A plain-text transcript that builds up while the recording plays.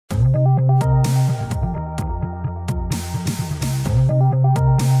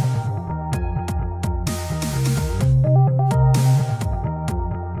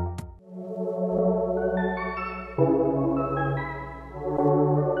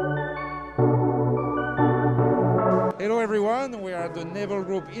Hello everyone, we are at the Naval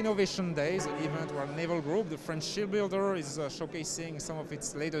Group Innovation Days, an event where Naval Group, the French shipbuilder, is showcasing some of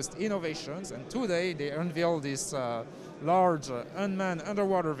its latest innovations, and today they unveiled this large unmanned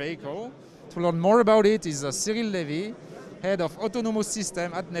underwater vehicle. To learn more about it is Cyril Levy, head of autonomous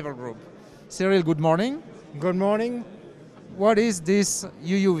system at Naval Group. Cyril, good morning. Good morning. What is this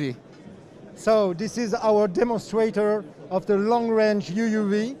UUV? So this is our demonstrator of the long-range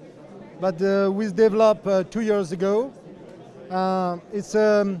UUV that we developed 2 years ago. It's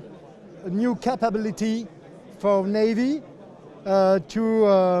a new capability for Navy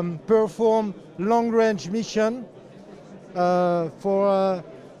to perform long-range mission for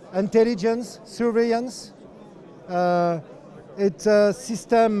intelligence, surveillance. Its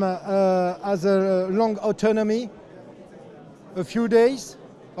system has a long autonomy, a few days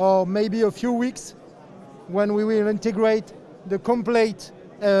or maybe a few weeks, when we will integrate the complete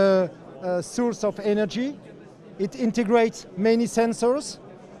source of energy. It integrates many sensors,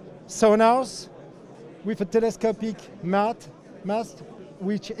 sonars, with a telescopic mast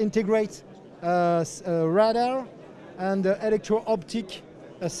which integrates radar and electro-optic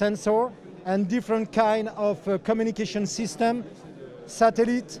sensor and different kind of communication system,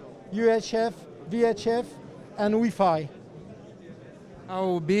 satellite, UHF, VHF, and Wi-Fi.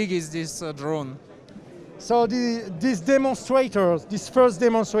 How big is this drone? So these first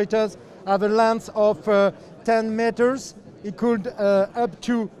demonstrators, have a length of 10 meters. It could up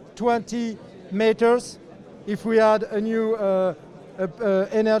to 20 meters if we had a new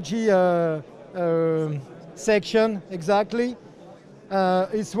energy section exactly.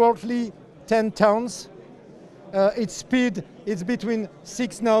 It's roughly 10 tons. Its speed is between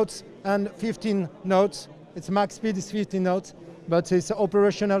 6 knots and 15 knots. Its max speed is 15 knots, but its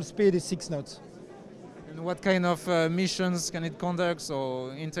operational speed is 6 knots. And what kind of missions can it conduct? So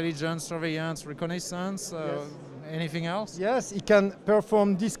intelligence, surveillance, reconnaissance, Yes. Anything else? Yes, it can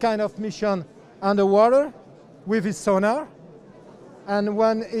perform this kind of mission underwater with its sonar. And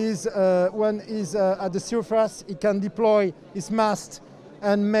when is at the surface, it can deploy its mast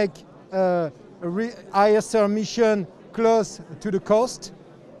and make a ISR mission close to the coast,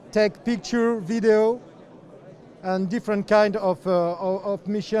 take picture, video, and different kind of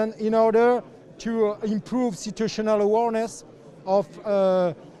mission in order to improve situational awareness of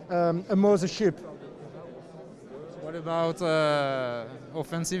a mothership. What about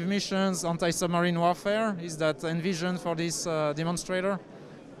offensive missions, anti-submarine warfare? Is that envisioned for this demonstrator?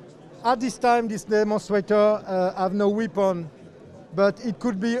 At this time, this demonstrator have no weapon, but it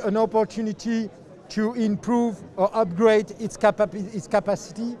could be an opportunity to improve or upgrade its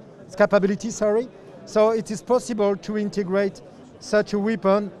capability. So it is possible to integrate such a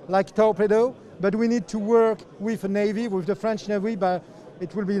weapon like torpedo, but we need to work with the Navy, with the French Navy, but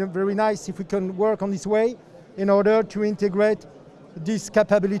it will be very nice if we can work on this way in order to integrate this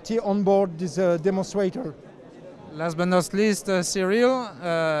capability on board this demonstrator. Last but not least, Cyril,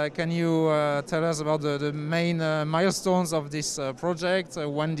 can you tell us about the main milestones of this project?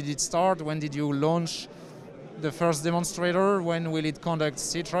 When did it start? When did you launch the first demonstrator? When will it conduct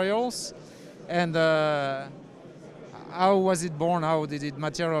sea trials? And how was it born? How did it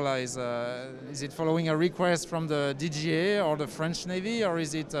materialize? Is it following a request from the DGA or the French Navy, or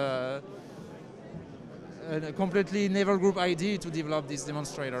is it a completely Naval Group idea to develop this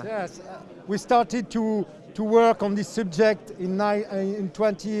demonstrator? Yes, we started to work on this subject in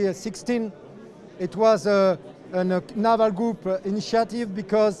 2016. It was a Naval Group initiative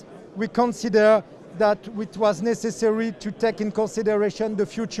because we consider that it was necessary to take in consideration the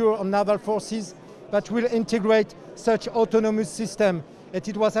future of naval forces that will integrate such autonomous system. And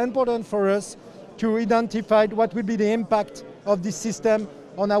it was important for us to identify what will be the impact of this system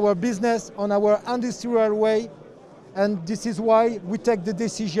on our business, on our industrial way, and this is why we take the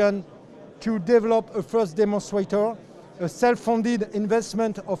decision to develop a first demonstrator, a self-funded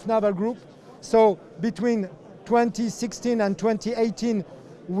investment of Naval Group. So between 2016 and 2018,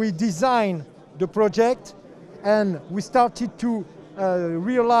 we designed the project and we started to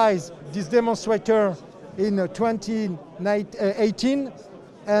realize this demonstrator in 2018,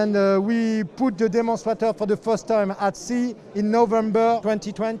 and we put the demonstrator for the first time at sea in November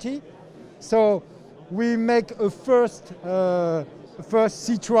 2020. So we make a first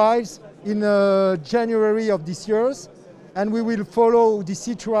sea trials in January of this year, and we will follow the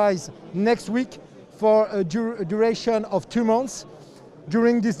sea trials next week for a duration of 2 months.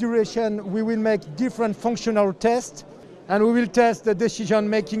 During this duration, we will make different functional tests, and we will test the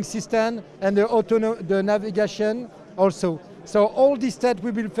decision-making system and the navigation also. So all these tests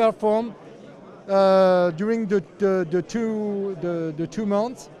we will perform during the two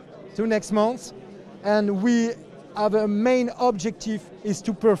next months, and we our main objective is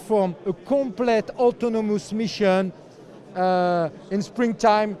to perform a complete autonomous mission in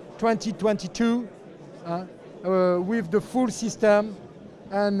springtime 2022 with the full system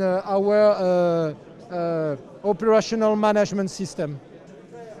and our operational management system.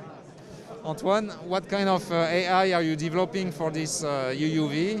 Antoine, what kind of AI are you developing for this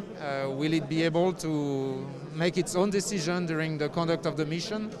UUV? Will it be able to make its own decision during the conduct of the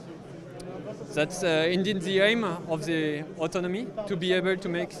mission? That's indeed the aim of the autonomy, to be able to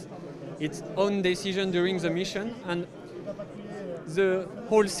make its own decision during the mission. And the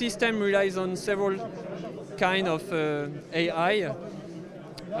whole system relies on several kind of AI.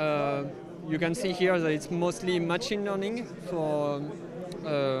 You can see here that it's mostly machine learning for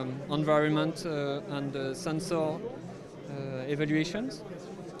environment and sensor evaluations.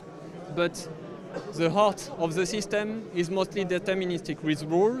 But the heart of the system is mostly deterministic with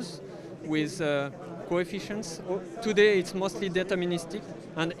rules, with coefficients. Today it's mostly deterministic,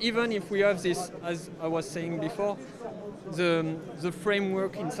 and even if we have this, as I was saying before, the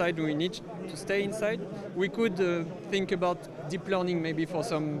framework inside we need to stay inside, we could think about deep learning maybe for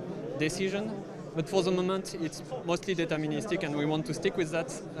some decision, but for the moment it's mostly deterministic, and we want to stick with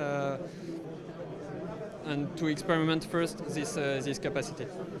that and to experiment first this capacity.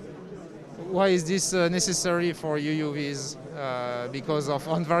 Why is this necessary for UUVs? Because of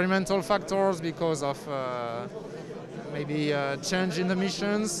environmental factors, because of maybe change in the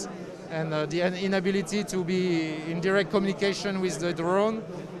missions, and the inability to be in direct communication with the drone.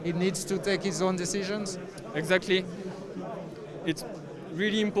 It needs to take its own decisions. Exactly. It's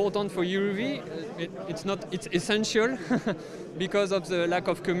really important for UUV. It's essential because of the lack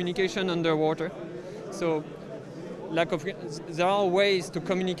of communication underwater. So there are ways to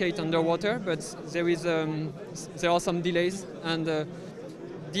communicate underwater, but there are some delays, and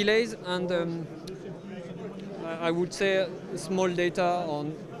I would say small data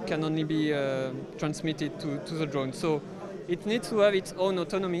can only be transmitted to the drone. So it needs to have its own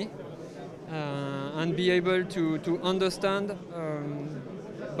autonomy and be able to understand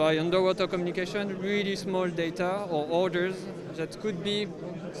by underwater communication really small data or orders that could be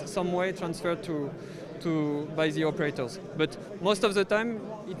some way transferred by the operators. But most of the time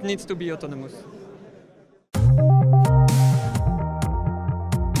it needs to be autonomous.